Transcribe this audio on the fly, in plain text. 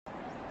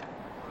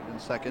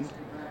second.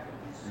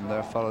 And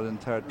they're followed in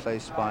third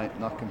place by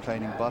Not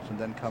Complaining But, and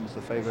then comes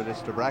the favourite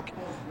Istabraq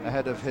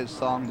ahead of His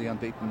Song, the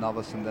Unbeaten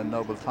Novice, and then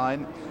Noble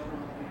Thyne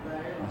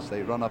as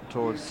they run up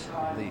towards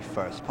the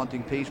first.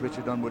 Punting Pete,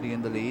 Richard Dunwoody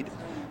in the lead.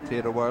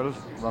 Theatre World,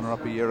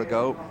 runner-up a year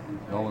ago.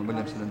 Norman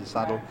Williamson in the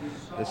saddle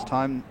this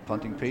time.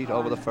 Punting Pete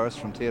over the first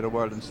from Theatre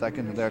World in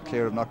second, and they're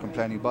clear of Not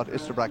Complaining But.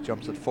 Istabraq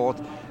jumps at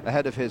fourth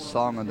ahead of His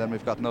Song, and then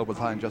we've got Noble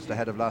Thyne just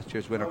ahead of last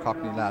year's winner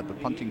Cockney Lad.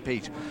 But Punting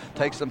Pete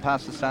takes them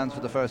past the stands for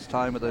the first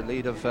time with a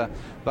lead of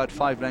about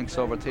 5 lengths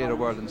over Theatre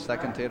World in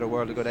second. Theatre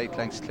World a good 8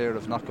 lengths clear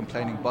of Not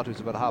Complaining But, who's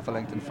about half a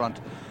length in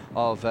front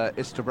of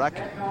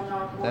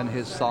Istabraq. Then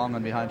His Song,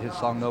 and behind His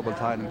Song Noble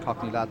Thyne, and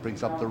Cockney Lad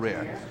brings up the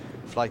rear.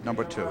 Flight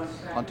number 2.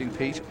 Punting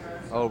Pete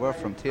over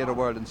from Theatre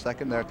World in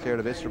second. They're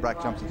cleared of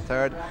Istabraq, jumps in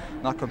third.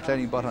 Not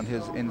Complaining But on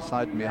his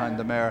inside, and behind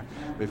the mare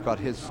we've got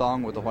His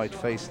Song with the white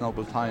face,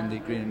 Noble Thyne, the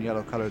green and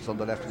yellow colours on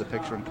the left of the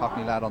picture, and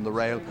Cockney Lad on the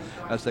rail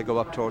as they go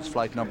up towards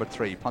flight number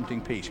 3.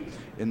 Punting Pete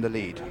in the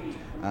lead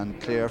and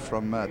clear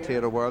from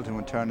Theatre World, who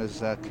in turn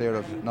is clear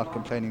of Not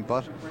Complaining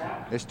But.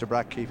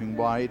 Istabraq keeping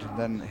wide,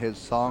 then His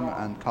Song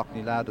and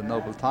Cockney Lad and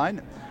Noble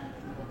Thyne.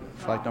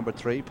 Flight number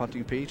 3,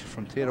 Punting Pete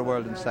from Theatre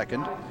World in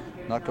second.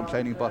 Not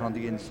Complaining But on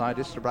the inside,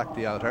 Istabraq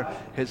the outer.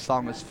 His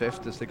Song is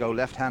fifth as they go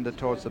left-handed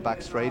towards the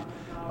back straight.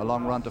 A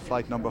long run to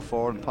flight number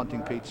 4, and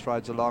Punting Pete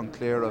strides along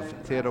clear of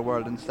Theatre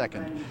World in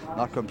second.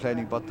 Not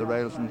Complaining But the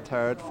rails in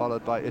third,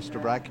 followed by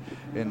Istabraq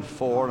in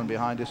 4, and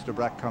behind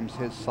Istabraq comes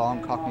His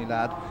Song, Cockney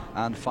Lad,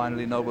 and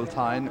finally Noble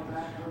Thyne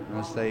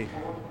as they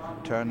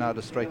turn now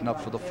to straighten up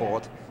for the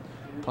fourth.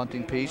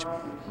 Punting Pete,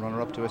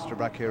 runner-up to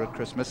Istabraq here at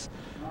Christmas,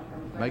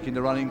 making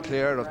the running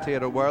clear of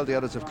Theatre World. The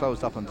others have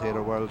closed up on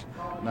Theatre World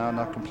now.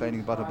 Not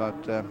Complaining But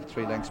about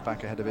 3 lengths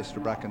back ahead of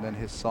Istabraq, and then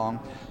His Song.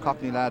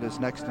 Cockney Lad is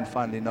next, and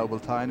finally Noble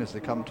Thyne as they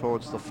come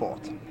towards the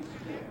fourth.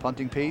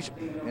 Punting Pete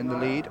in the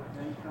lead,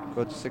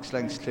 good 6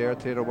 lengths clear.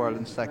 Theatre World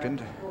in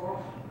second,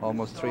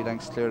 almost 3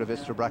 lengths clear of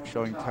Istabraq,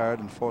 showing third,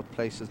 and fourth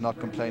place is Not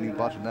Complaining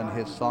But, and then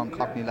His Song,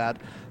 Cockney Lad,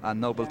 and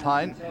Noble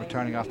Thyne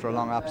returning after a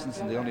long absence,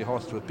 and the only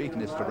horse to have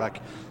beaten Istabraq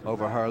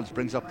over hurls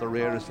brings up the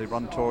rear as they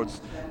run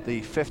towards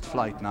the fifth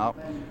flight now.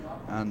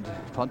 And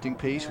Punting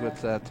Pete with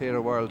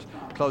Theatre World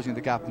closing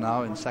the gap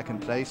now in second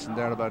place, and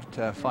they're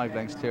about 5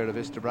 lengths clear of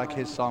Istabraq.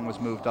 His Song was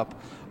moved up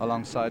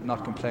alongside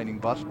Not Complaining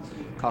But.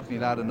 Cockney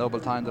Lad and Noble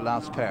Thyne the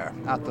last pair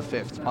at the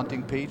fifth.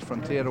 Punting Pete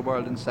from Theatre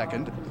World in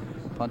second.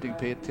 Punting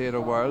Pete,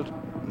 Theatre World,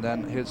 and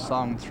then His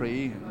Song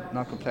 3,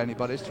 Not Complaining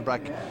But.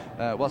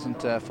 Istabraq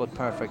wasn't foot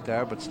perfect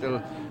there, but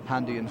still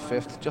handy in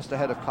fifth, just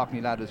ahead of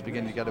Cockney Lad, who's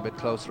beginning to get a bit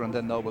closer, and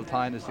then Noble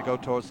Thyne as they go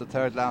towards the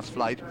third last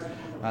flight,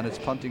 and it's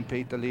Punting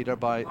Pete the leader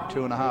by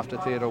 2.5 to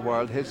Theatre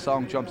World. His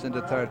Song jumps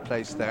into third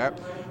place there,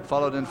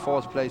 followed in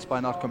fourth place by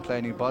Not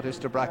Complaining But.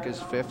 Istabraq is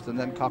fifth, and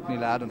then Cockney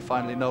Lad, and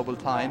finally Noble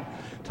Thyne.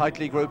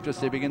 Tightly grouped as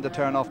they begin to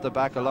turn off the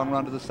back. A long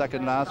run to the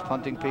second last.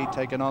 Punting Pete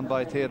taken on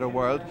by Theatre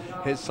World.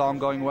 His Song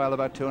going well,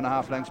 about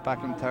 2.5 lengths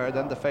back in third.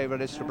 Then the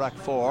favourite Istabraq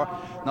 4.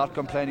 Not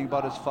Complaining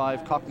But is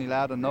 5. Cockney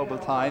Lad and Noble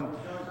Thyne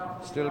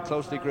still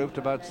closely grouped,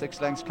 about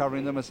 6 lengths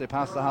covering them as they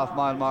pass the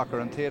half-mile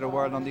marker, and Theatre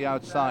World on the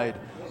outside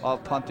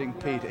of Punting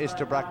Pete.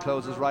 Istabraq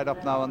closes right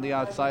up now on the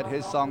outside.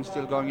 His Song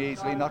still going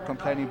easily. Not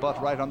Complaining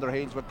But right on their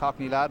heels with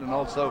Cockney Lad, and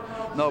also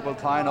Noble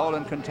Thyne, all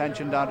in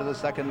contention down to the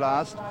second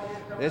last.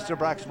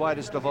 Istabraq's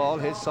widest of all.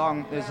 His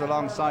Song is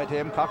alongside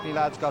him. Cockney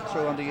Lad's got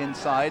through on the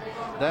inside.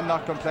 Then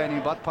Not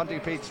Complaining But.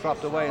 Punting Pete's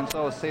dropped away, and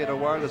so is Theatre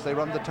World as they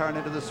run the turn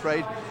into the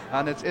straight,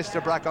 and it's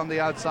Istabraq on the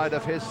outside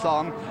of His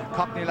Song.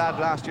 Cockney Lad,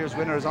 last year's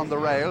winner, is on the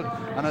rail,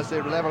 and as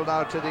they level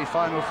now to the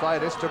final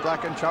flight,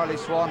 Istabraq and Charlie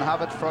Swan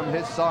have it from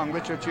His Song.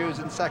 Richard Hughes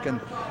in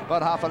second,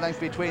 about half a length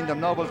between them.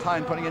 Noble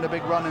Thyne putting in a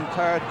big run in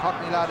third.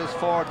 Cockney Lad is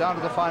 4 down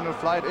to the final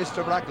flight.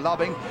 Istabraq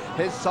lobbing.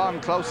 His Song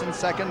close in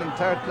second, and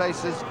third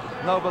place is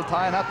Noble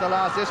Thyne at the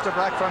last.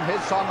 Istabraq from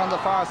His Song on the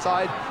far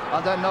side,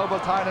 and then Noble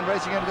Thyne, and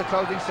racing into the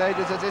closing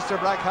stages as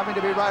Istabraq having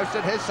to be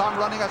rousted. His Song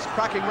running a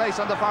cracking race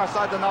on the far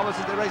side. The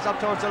novices, they race up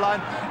towards the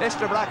line.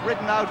 Istabraq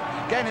ridden out,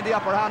 gaining the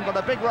upper hand, but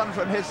a big run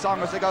from His Song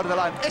as they go to the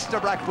line.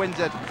 Istabraq wins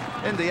it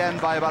in the end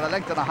by about 1.5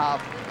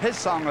 lengths. His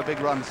Song a big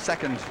run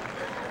second,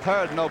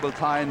 third Noble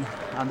Thyne,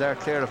 and they're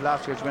clear of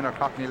last year's winner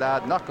Cockney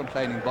Lad. Not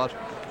Complaining But,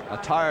 a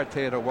tired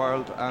Theatre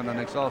World, and an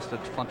exhausted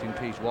Punting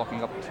Pete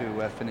walking up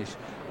to finish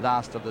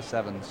last of the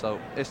 7. So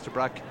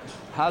Istabraq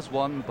has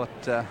won,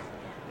 but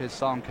His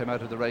Song came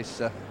out of the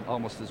race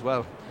almost as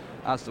well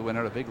as the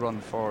winner. A big run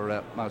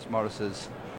for Mouse Morris's